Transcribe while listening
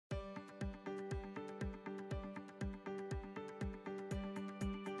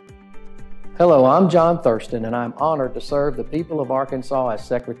Hello, I'm John Thurston, and I'm honored to serve the people of Arkansas as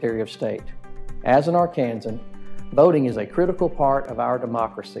Secretary of State. As an Arkansan, voting is a critical part of our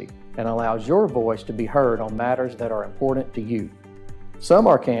democracy and allows your voice to be heard on matters that are important to you. Some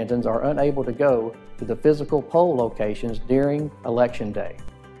Arkansans are unable to go to the physical poll locations during Election Day.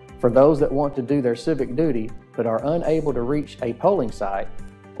 For those that want to do their civic duty but are unable to reach a polling site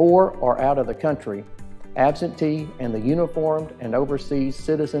or are out of the country, Absentee and the Uniformed and Overseas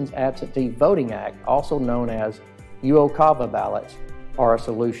Citizens Absentee Voting Act, also known as UOCAVA ballots, are a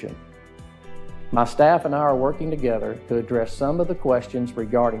solution. My staff and I are working together to address some of the questions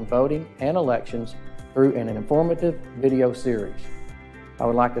regarding voting and elections through an informative video series. I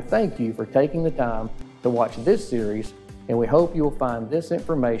would like to thank you for taking the time to watch this series, and we hope you will find this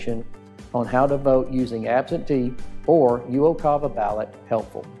information on how to vote using Absentee or UOCAVA ballot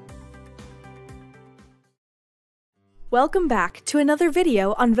helpful. Welcome back to another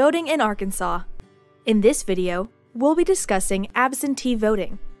video on voting in Arkansas. In this video, we'll be discussing absentee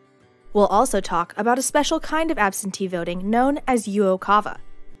voting. We'll also talk about a special kind of absentee voting known as UOCAVA,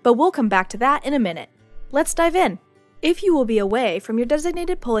 but we'll come back to that in a minute. Let's dive in. If you will be away from your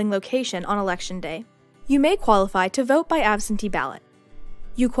designated polling location on Election Day, you may qualify to vote by absentee ballot.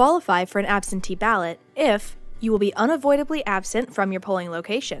 You qualify for an absentee ballot if you will be unavoidably absent from your polling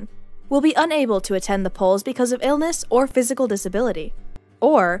location, will be unable to attend the polls because of illness or physical disability,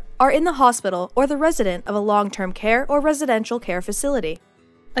 or are in the hospital or the resident of a long-term care or residential care facility.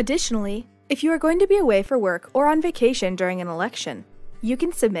 Additionally, if you are going to be away for work or on vacation during an election, you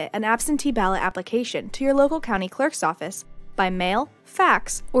can submit an absentee ballot application to your local county clerk's office by mail,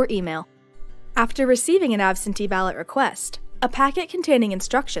 fax, or email. After receiving an absentee ballot request, a packet containing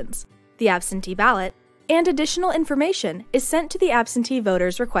instructions, the absentee ballot, and additional information is sent to the absentee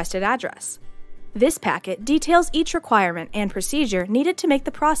voter's requested address. This packet details each requirement and procedure needed to make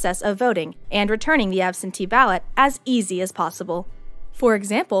the process of voting and returning the absentee ballot as easy as possible. For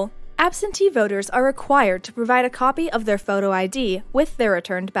example, absentee voters are required to provide a copy of their photo ID with their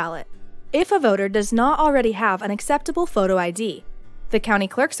returned ballot. If a voter does not already have an acceptable photo ID, the county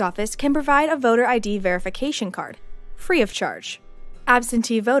clerk's office can provide a voter ID verification card, free of charge.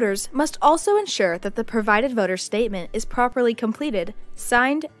 Absentee voters must also ensure that the provided voter statement is properly completed,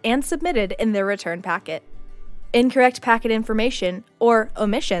 signed, and submitted in their return packet. Incorrect packet information, or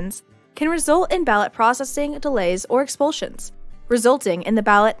omissions, can result in ballot processing delays or expulsions, resulting in the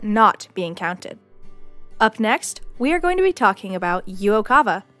ballot not being counted. Up next, we are going to be talking about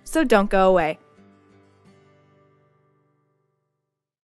UOCAVA, so don't go away.